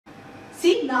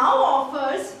CBSE now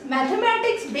offers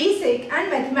Mathematics Basic and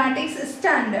Mathematics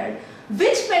Standard.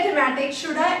 Which mathematics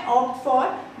should I opt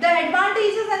for? The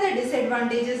advantages and the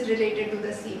disadvantages related to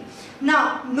the same.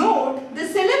 Now note, the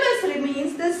syllabus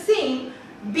remains the same,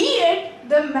 be it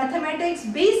the Mathematics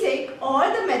Basic or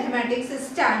the Mathematics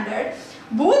Standard.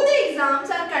 Both the exams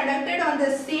are conducted on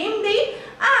the same day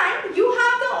and you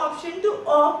have the option to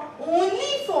opt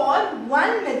only for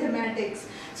one mathematics.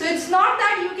 So it's not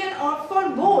that you can opt for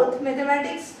both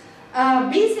mathematics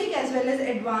basic as well as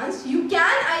advanced. You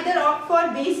can either opt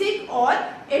for basic or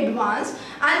advanced,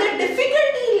 and the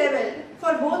difficulty level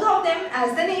for both of them,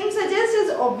 as the name suggests,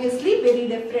 is obviously very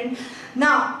different.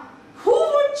 Now, who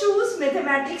would choose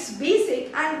mathematics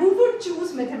basic and who would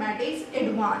choose mathematics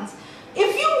advanced?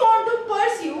 If you want to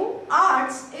pursue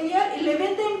arts in your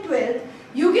 11th and 12th,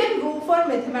 you can go for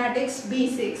mathematics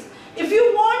basics. If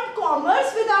you want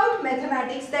commerce without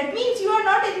mathematics, that means you are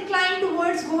not inclined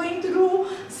towards going through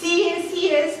CA,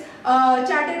 CS,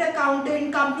 chartered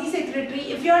accountant, company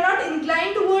secretary. If you are not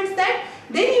inclined towards that,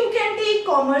 then you can take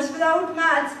commerce without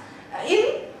maths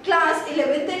in class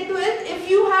 11th and 12th if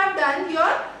you have done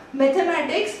your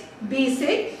mathematics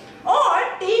basic,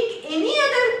 or take any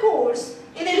other course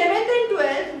in 11th and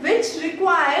 12th which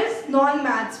requires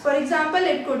non-maths. For example,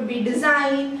 it could be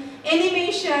design,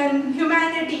 animation,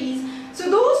 humanities. So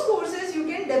those courses you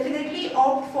can definitely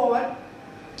opt for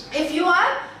if you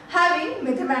are having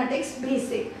mathematics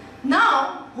basic.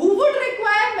 Now, who would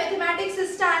require mathematics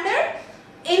standard?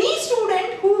 Any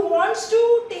student who wants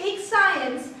to take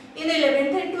science in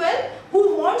 11th and 12th,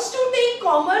 who wants to take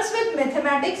commerce with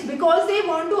mathematics because they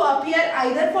want to appear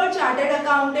either for chartered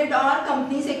accountant or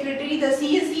company secretary, the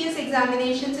CSCS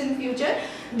examinations in future,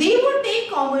 they would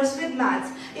take commerce with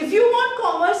maths. If you want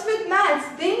commerce with maths,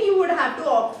 then you would have to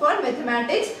opt for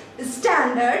mathematics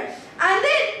standard. And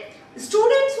then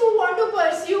students who want to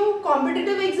pursue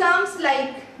competitive exams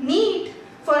like NEET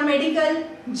for medical,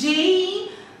 JEE,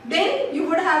 then you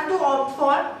would have to opt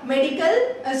for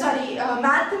mathematics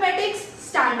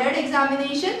standard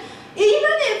examination,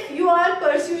 even if you are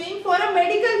pursuing for a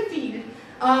medical field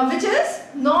which is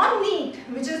non-NEET,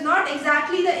 which is not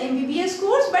exactly the MBBS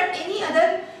course but any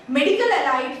other medical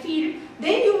allied field,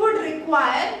 then you would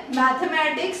require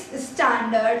mathematics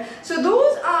standard. So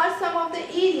those are some of the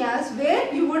areas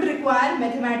where you would require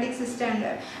mathematics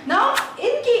standard. Now,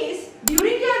 in case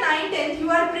during your 9th, 10th you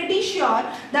are pretty sure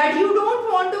that you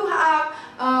don't want to have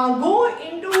go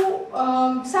into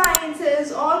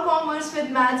sciences or commerce with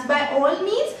maths, by all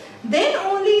means, then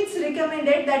only it's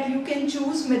recommended that you can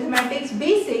choose mathematics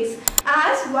basics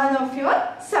as one of your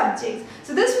subjects.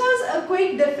 So this was a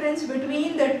quick difference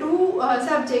between the two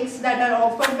subjects that are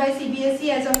offered by CBSE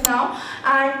as of now,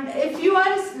 and if you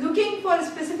are looking for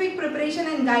specific preparation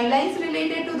and guidelines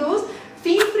related to those,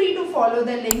 feel free to follow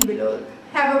the link below.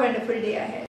 Have a wonderful day ahead.